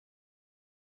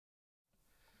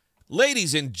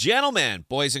Ladies and gentlemen,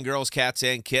 boys and girls, cats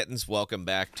and kittens, welcome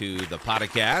back to the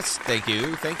podcast. Thank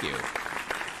you.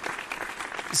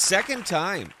 Second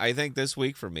time, I think, this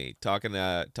week for me, talking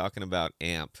about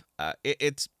AMP.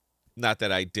 It's not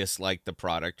that I dislike the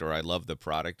product or I love the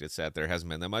product. It's that there hasn't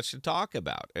been that much to talk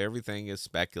about. Everything is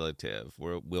speculative.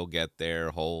 We'll get there,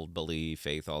 hold, believe,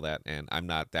 faith, all that, and I'm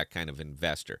not that kind of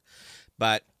investor.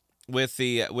 But with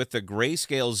the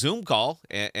grayscale Zoom call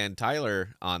and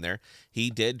Tyler on there, he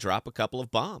did drop a couple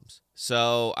of bombs.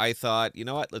 So I thought, you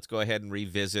know what, let's go ahead and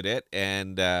revisit it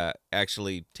and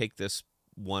actually take this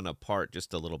one apart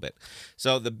just a little bit.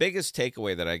 So the biggest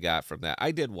takeaway that I got from that,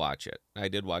 I did watch it. I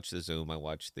did watch the Zoom. I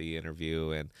watched the interview,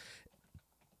 and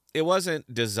it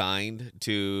wasn't designed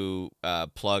to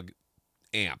plug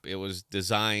AMP. It was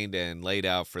designed and laid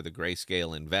out for the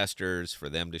grayscale investors, for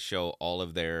them to show all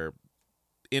of their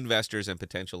investors and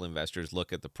potential investors,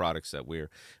 look at the products that we're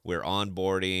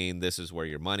onboarding. This is where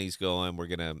your money's going. We're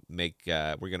gonna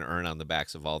earn on the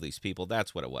backs of all these people.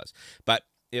 That's what it was. But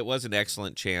it was an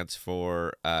excellent chance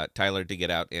for Tyler to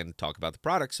get out and talk about the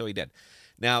product, so he did.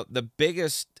 Now, the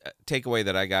biggest takeaway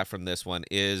that I got from this one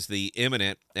is the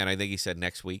imminent, and I think he said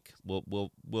next week.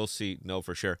 We'll see, know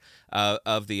for sure,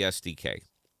 of the SDK.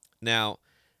 Now,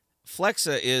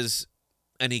 Flexa is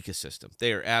an ecosystem.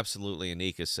 They are absolutely an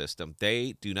ecosystem.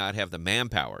 They do not have the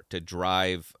manpower to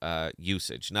drive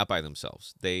usage, not by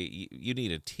themselves. You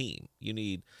need a team. You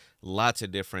need lots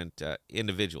of different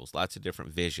individuals, lots of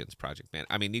different visions, project man.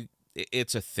 I mean,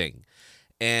 it's a thing.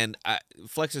 And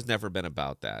Flex has never been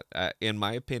about that. In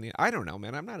my opinion, I don't know,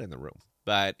 man. I'm not in the room.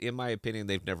 But in my opinion,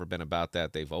 they've never been about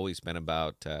that. They've always been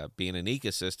about being an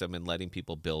ecosystem and letting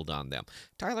people build on them.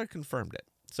 Tyler confirmed it.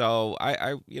 So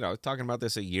I talking about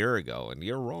this a year ago, and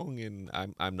you're wrong, and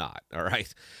I'm not. All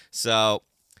right. So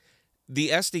the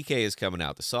SDK is coming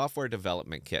out, the software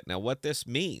development kit. Now, what this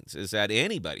means is that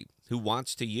anybody who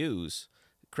wants to use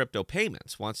crypto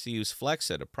payments, wants to use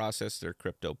Flexa to process their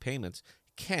crypto payments,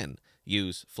 can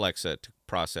use Flexa to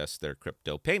process their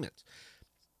crypto payments.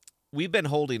 We've been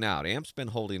holding out. AMP's been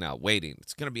holding out, waiting.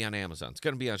 It's going to be on Amazon. It's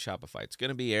going to be on Shopify. It's going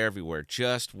to be everywhere.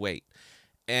 Just wait.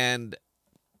 And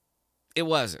it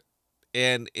wasn't,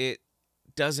 and it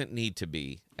doesn't need to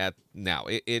be at now.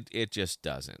 It just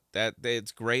doesn't.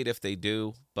 It's great if they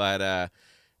do, but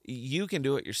you can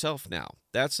do it yourself now.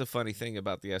 That's the funny thing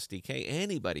about the SDK.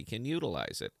 Anybody can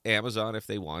utilize it. Amazon, if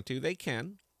they want to, they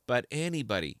can, but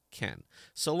anybody can.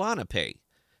 Solana Pay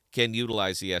can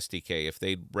utilize the SDK if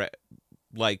they'd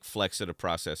like Flexa to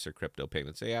process their crypto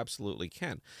payments. They absolutely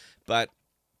can, but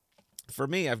for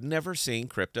me, I've never seen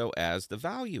crypto as the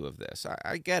value of this.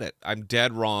 I get it. I'm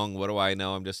dead wrong. What do I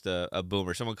know? I'm just a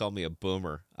boomer. Someone called me a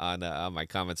boomer on my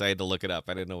comments. I had to look it up.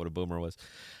 I didn't know what a boomer was.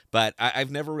 But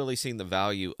I've never really seen the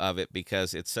value of it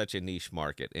because it's such a niche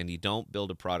market. And you don't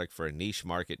build a product for a niche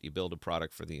market. You build a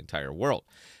product for the entire world.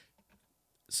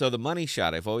 So the money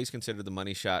shot, I've always considered the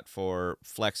money shot for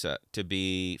Flexa to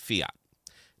be fiat.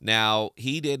 Now,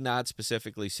 he did not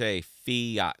specifically say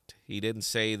fiat. He didn't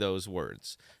say those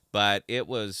words. But it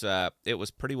was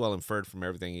pretty well inferred from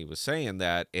everything he was saying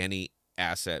that any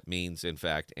asset means, in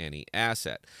fact, any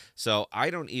asset. So I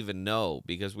don't even know,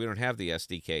 because we don't have the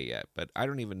SDK yet, but I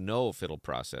don't even know if it'll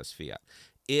process fiat.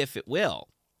 If it will,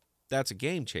 that's a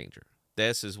game changer.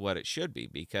 This is what it should be,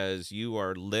 because you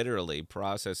are literally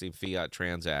processing fiat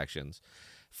transactions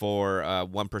for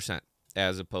 1%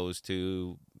 as opposed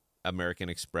to American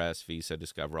Express, Visa,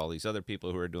 Discover, all these other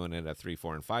people who are doing it at 3%,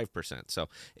 4%, and 5%. So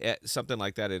something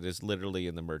like that, it is literally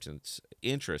in the merchant's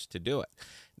interest to do it.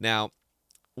 Now,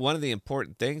 one of the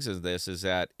important things of this is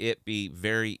that it be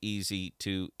very easy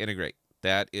to integrate.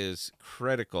 That is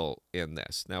critical in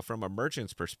this. Now, from a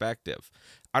merchant's perspective,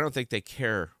 I don't think they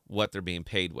care what they're being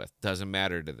paid with. Doesn't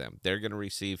matter to them. They're going to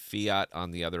receive fiat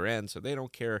on the other end, so they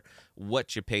don't care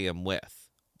what you pay them with.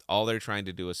 All they're trying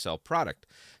to do is sell product.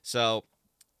 So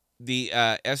the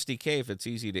SDK, if it's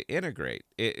easy to integrate,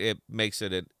 it makes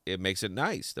it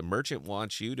nice. The merchant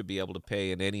wants you to be able to pay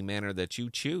in any manner that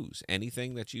you choose,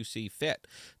 anything that you see fit.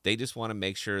 They just want to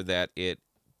make sure that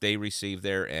they receive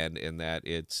their end and that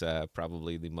it's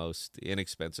probably the most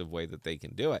inexpensive way that they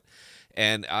can do it.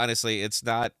 And honestly, it's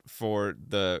not for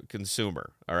the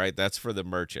consumer. All right, that's for the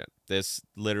merchant. This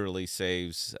literally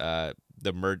saves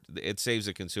it saves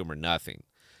the consumer nothing.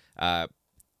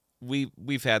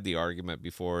 We've had the argument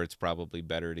before. It's probably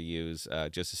better to use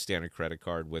just a standard credit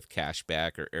card with cash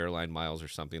back or airline miles or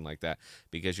something like that,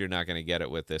 because you're not going to get it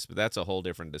with this. But that's a whole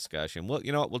different discussion. Well,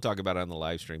 you know what? We'll talk about it on the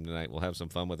live stream tonight. We'll have some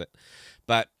fun with it.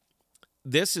 But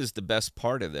this is the best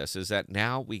part of this, is that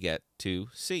now we get to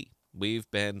see. We've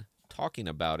been talking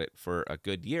about it for a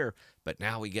good year, but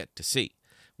now we get to see.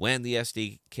 When the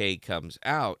SDK comes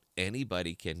out,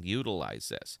 anybody can utilize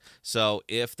this. So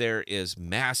if there is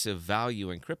massive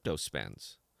value in crypto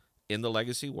spends in the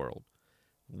legacy world,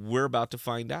 we're about to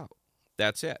find out.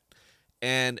 That's it.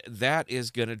 And that is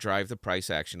going to drive the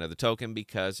price action of the token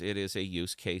because it is a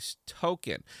use case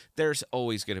token. There's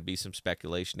always going to be some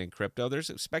speculation in crypto.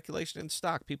 There's speculation in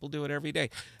stock. People do it every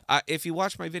day. If you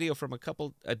watch my video from a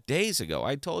couple of days ago,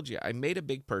 I told you I made a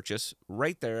big purchase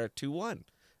right there at 2-1.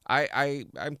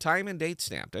 I'm time and date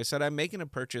stamped. I said I'm making a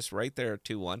purchase right there at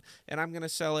 2-1, and I'm going to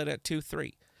sell it at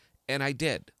 2-3. And I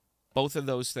did. Both of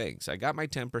those things. I got my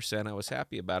 10%. I was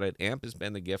happy about it. AMP has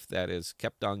been the gift that has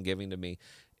kept on giving to me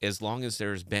as long as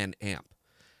there's been AMP.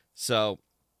 So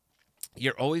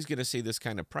you're always going to see this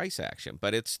kind of price action,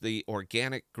 but it's the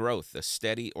organic growth, the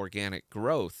steady organic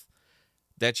growth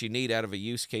that you need out of a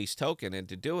use case token. And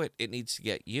to do it, it needs to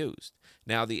get used.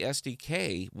 Now, the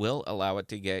SDK will allow it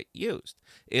to get used.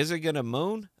 Is it going to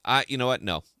moon? You know what?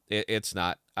 No, it's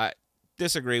not.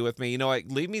 Disagree with me. You know what?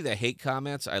 Leave me the hate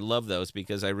comments. I love those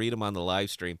because I read them on the live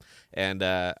stream, and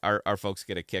our folks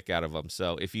get a kick out of them.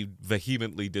 So if you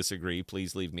vehemently disagree,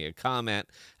 please leave me a comment.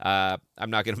 I'm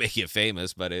not going to make you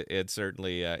famous, but it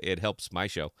certainly it helps my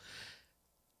show.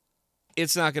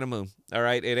 It's not going to moon. All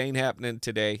right, it ain't happening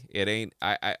today. It ain't.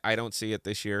 I don't see it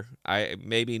this year.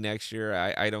 Maybe next year.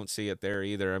 I don't see it there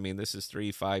either. I mean, this is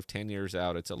 3, 5, 10 years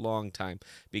out. It's a long time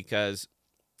because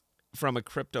from a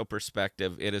crypto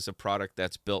perspective, it is a product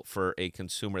that's built for a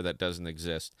consumer that doesn't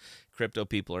exist. Crypto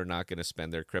people are not going to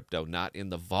spend their crypto, not in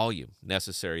the volume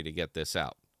necessary to get this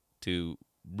out, to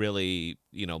really,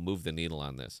 move the needle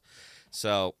on this.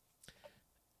 So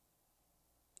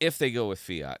if they go with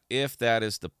fiat, if that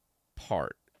is the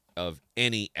part of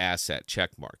any asset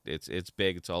checkmarked, it's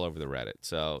big, it's all over the Reddit.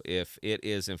 So if it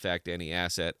is, in fact, any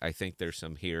asset, I think there's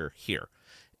some here.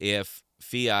 If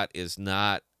fiat is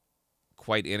not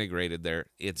quite integrated there,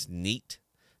 it's neat,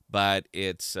 but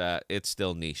it's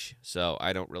still niche, so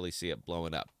I don't really see it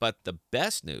blowing up. But the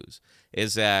best news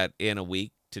is that in a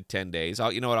week to 10 days, I'll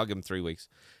give them 3 weeks,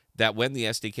 that when the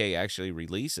SDK actually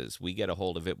releases, we get a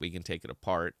hold of it, we can take it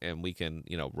apart, and we can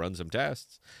run some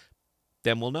tests,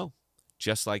 then we'll know,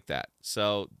 just like that.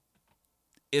 So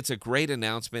it's a great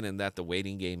announcement in that the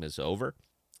waiting game is over.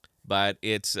 But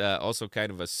it's also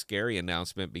kind of a scary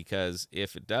announcement because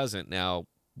if it doesn't, now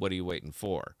what are you waiting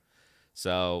for?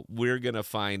 So we're going to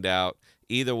find out.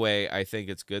 Either way, I think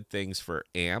it's good things for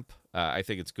AMP. I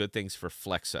think it's good things for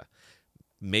Flexa.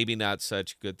 Maybe not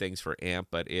such good things for AMP,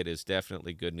 but it is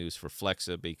definitely good news for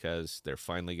Flexa because they're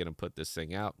finally going to put this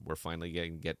thing out. We're finally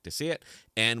going to get to see it,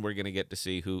 and we're going to get to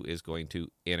see who is going to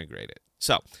integrate it.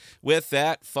 So with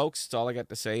that, folks, that's all I got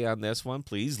to say on this one.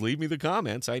 Please leave me the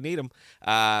comments. I need them.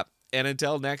 And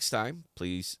until next time,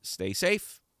 please stay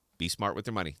safe. Be smart with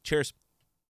your money. Cheers.